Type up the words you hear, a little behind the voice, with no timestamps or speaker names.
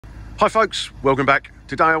Hi folks, welcome back.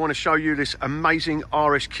 Today I want to show you this amazing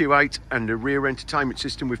RSQ8 and the rear entertainment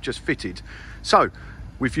system we've just fitted. So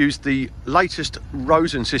we've used the latest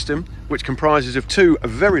Rosen system, which comprises of two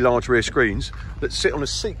very large rear screens that sit on the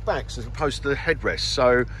seat backs as opposed to the headrests.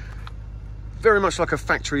 So very much like a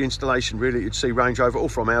factory installation really, you'd see Range Rover or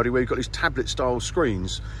from Audi, where you've got these tablet style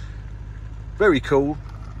screens. Very cool.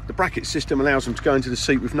 The bracket system allows them to go into the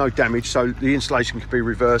seat with no damage, so the installation can be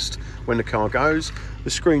reversed when the car goes. The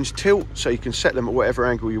screens tilt, so you can set them at whatever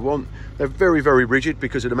angle you want. They're very, very rigid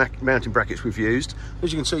because of the mounting brackets we've used.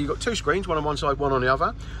 As you can see, you've got two screens, one on one side, one on the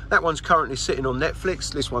other. That one's currently sitting on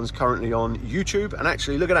Netflix, this one's currently on YouTube, and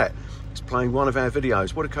actually, look at that, it's playing one of our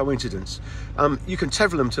videos. What a coincidence. You can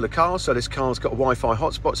tether them to the car, so this car's got a Wi-Fi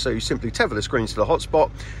hotspot, so you simply tether the screens to the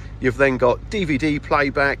hotspot. You've then got DVD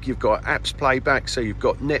playback, you've got apps playback, so you've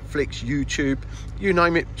got Netflix, YouTube, you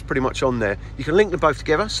name it, it's pretty much on there. You can link them both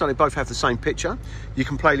together, so they both have the same picture. You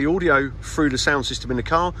can play the audio through the sound system in the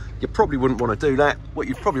car. You probably wouldn't want to do that. What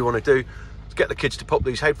you probably want to do is get the kids to pop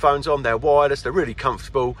these headphones on. They're wireless, they're really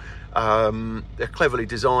comfortable. They're cleverly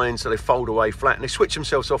designed, so they fold away flat, and they switch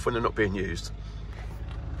themselves off when they're not being used.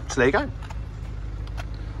 So there you go.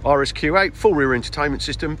 RSQ8, full rear entertainment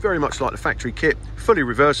system, very much like the factory kit, fully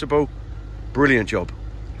reversible. Brilliant job.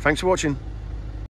 Thanks for watching.